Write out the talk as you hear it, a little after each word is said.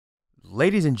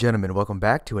Ladies and gentlemen, welcome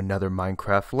back to another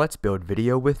Minecraft Let's Build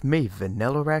video with me,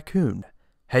 Vanillaraccoon.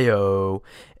 Heyo!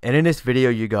 And in this video,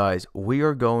 you guys, we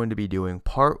are going to be doing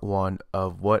part 1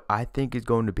 of what I think is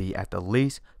going to be at the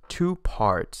least 2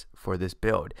 parts for this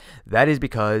build. That is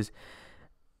because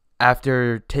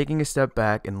after taking a step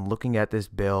back and looking at this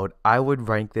build, I would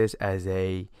rank this as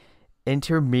a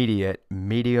intermediate,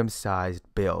 medium-sized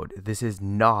build. This is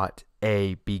not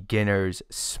a beginner's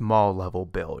small level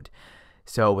build.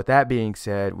 So with that being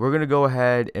said, we're going to go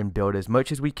ahead and build as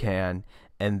much as we can,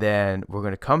 and then we're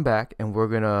going to come back and we're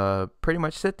going to pretty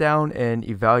much sit down and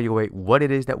evaluate what it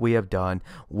is that we have done,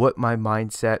 what my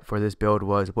mindset for this build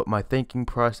was, what my thinking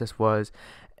process was,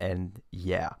 and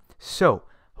yeah. So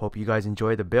hope you guys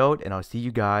enjoy the build, and I'll see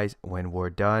you guys when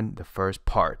we're done the first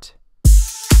part.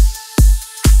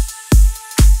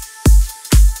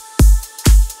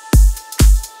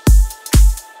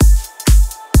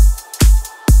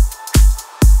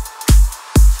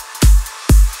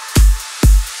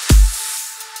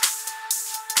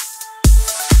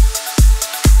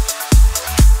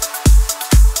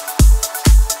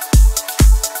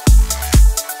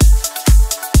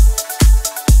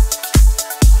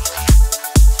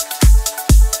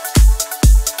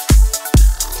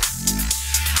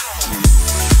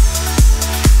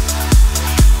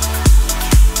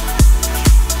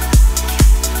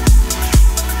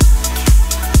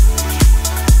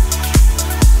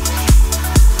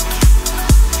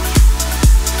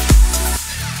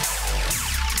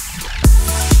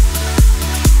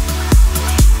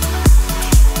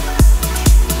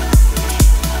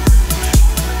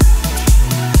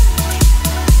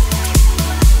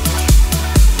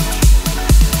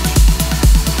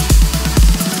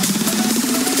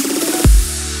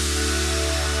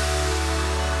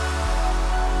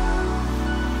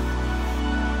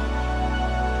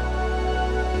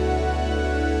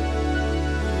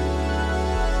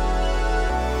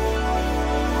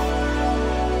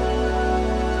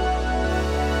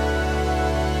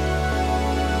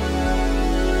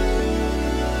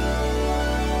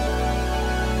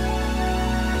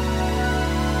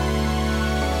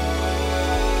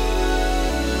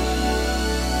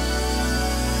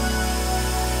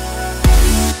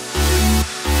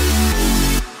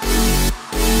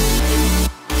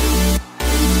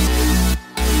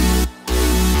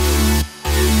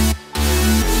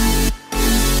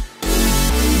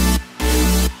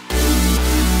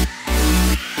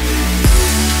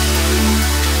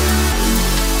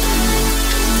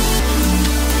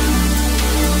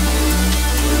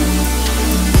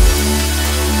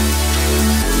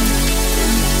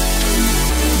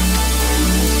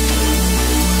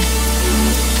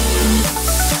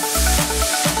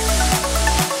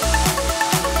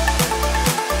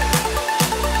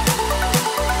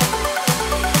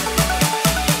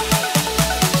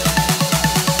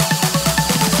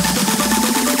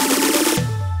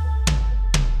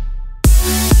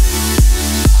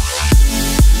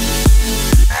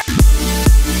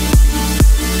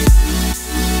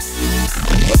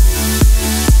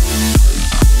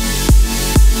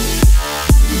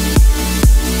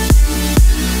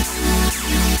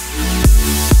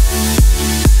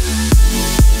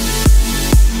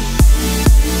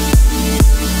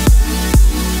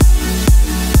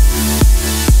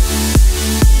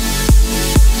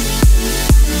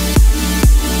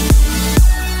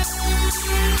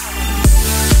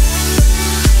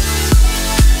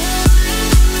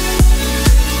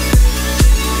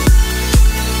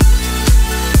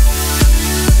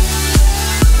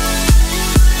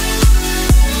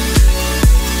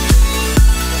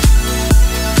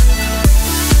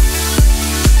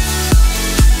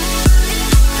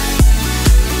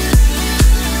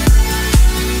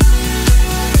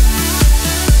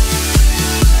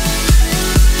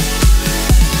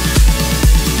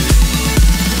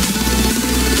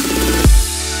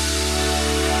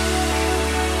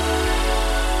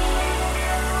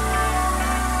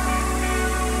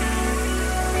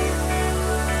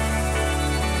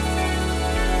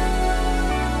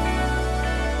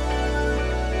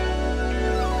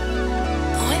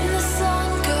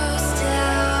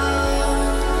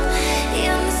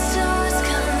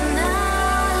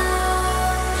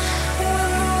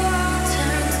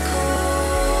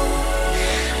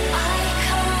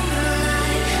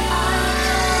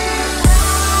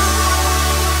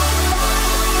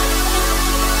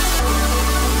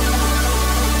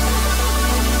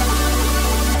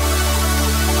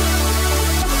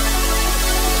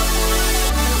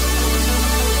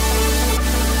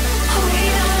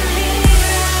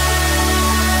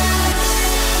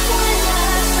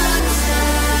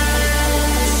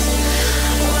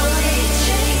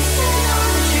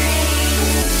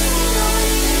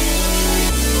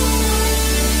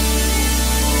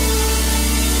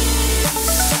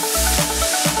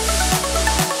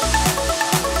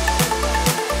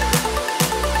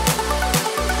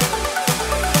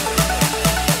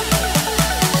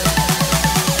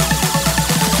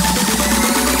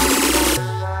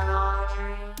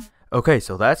 Okay,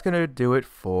 so that's going to do it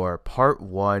for part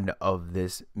 1 of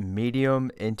this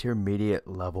medium intermediate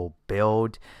level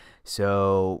build.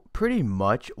 So pretty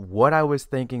much what I was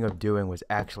thinking of doing was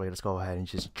actually, let's go ahead and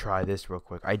just try this real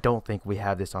quick. I don't think we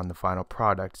have this on the final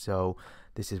product, so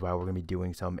this is why we're going to be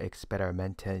doing some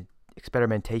experimentation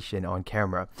on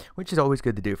camera, which is always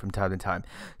good to do from time to time.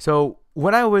 So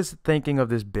when I was thinking of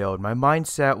this build, my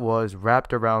mindset was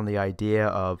wrapped around the idea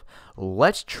of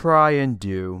let's try and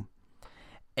do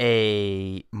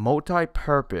a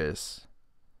multi-purpose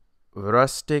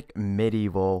rustic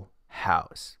medieval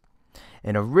house.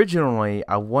 And originally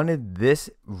I wanted this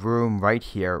room right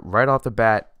here, right off the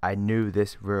bat. I knew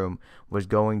this room was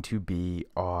going to be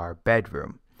our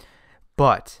bedroom,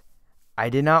 but I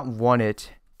did not want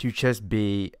it to just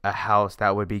be a house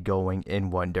that would be going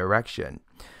in one direction.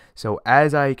 So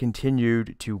as I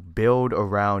continued to build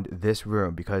around this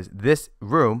room, because this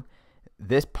room,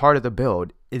 this part of the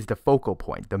build is the focal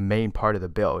point, the main part of the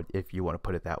build, if you want to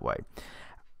put it that way,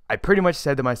 I pretty much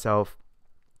said to myself,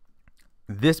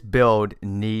 this build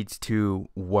needs to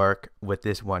work with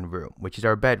this one room, which is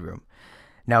our bedroom.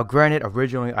 Now, granted,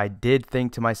 originally I did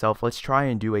think to myself, let's try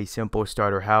and do a simple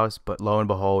starter house, but lo and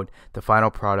behold, the final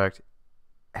product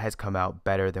has come out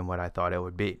better than what I thought it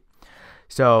would be.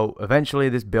 So eventually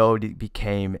this build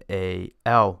became a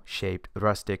L-shaped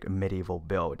rustic medieval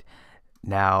build.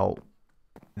 Now,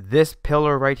 this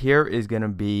pillar right here is going to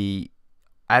be,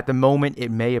 at the moment, it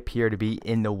may appear to be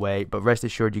in the way, but rest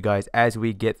assured, you guys, as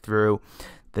we get through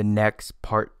the next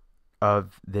part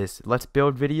of this Let's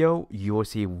Build video, you will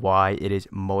see why it is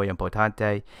muy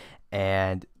importante.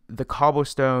 And the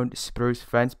cobblestone spruce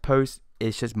fence post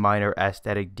is just minor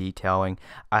aesthetic detailing.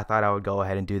 I thought I would go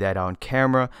ahead and do that on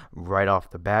camera right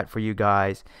off the bat for you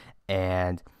guys.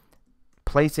 And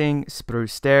placing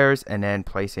spruce stairs and then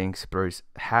placing spruce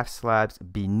half slabs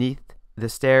beneath the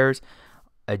stairs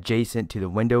adjacent to the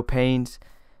window panes,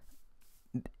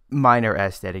 minor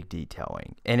aesthetic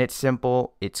detailing. And it's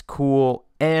simple, it's cool,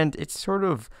 and it sort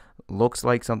of looks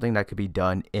like something that could be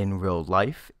done in real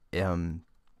life.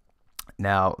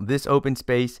 Now, this open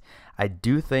space, I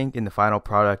do think in the final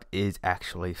product is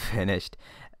actually finished.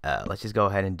 Let's just go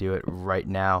ahead and do it right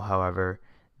now. However,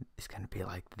 it's going to be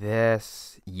like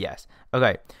this. Yes.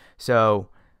 Okay. So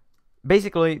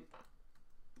basically,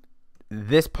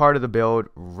 this part of the build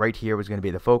right here was going to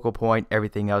be the focal point.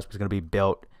 Everything else was going to be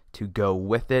built to go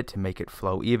with it to make it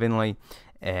flow evenly.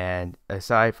 And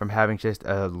aside from having just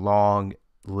a long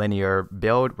linear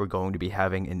build, we're going to be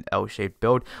having an L-shaped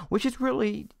build, which is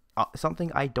really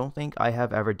something I don't think I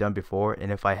have ever done before.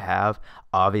 And if I have,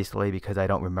 obviously because I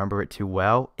don't remember it too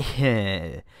well,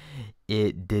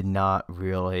 it did not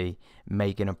really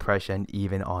make an impression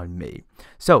even on me.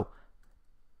 So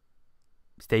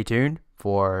stay tuned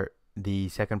for the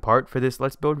second part for this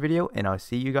Let's Build video, and I'll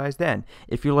see you guys then.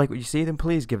 If you like what you see, then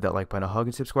please give that like button a hug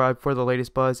and subscribe for the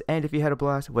latest buzz. And if you had a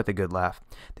blast with a good laugh,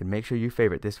 then make sure you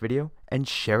favorite this video and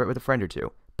share it with a friend or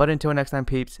two. But until next time,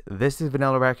 peeps, this is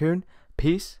Vanillaraccoon.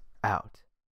 Peace out.